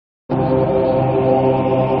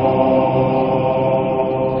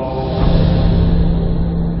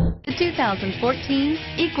The 2014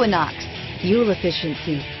 Equinox. Fuel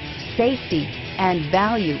efficiency, safety, and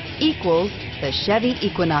value equals the Chevy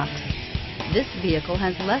Equinox. This vehicle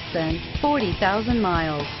has less than 40,000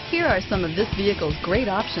 miles. Here are some of this vehicle's great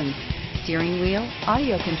options: steering wheel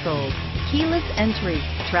audio controls, keyless entry,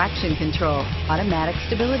 traction control, automatic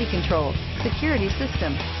stability control, security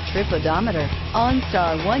system, trip odometer,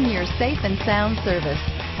 OnStar 1-year safe and sound service,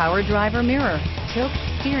 power driver mirror, tilt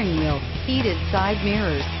steering wheel, heated side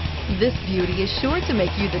mirrors. This beauty is sure to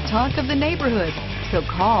make you the talk of the neighborhood. So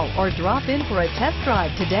call or drop in for a test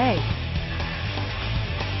drive today.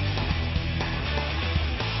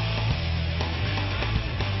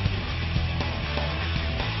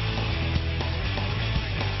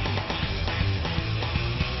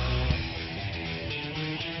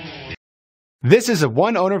 This is a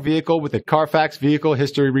one-owner vehicle with a Carfax Vehicle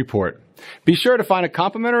History Report. Be sure to find a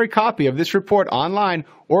complimentary copy of this report online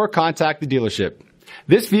or contact the dealership.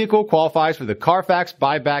 This vehicle qualifies for the Carfax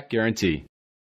Buyback Guarantee.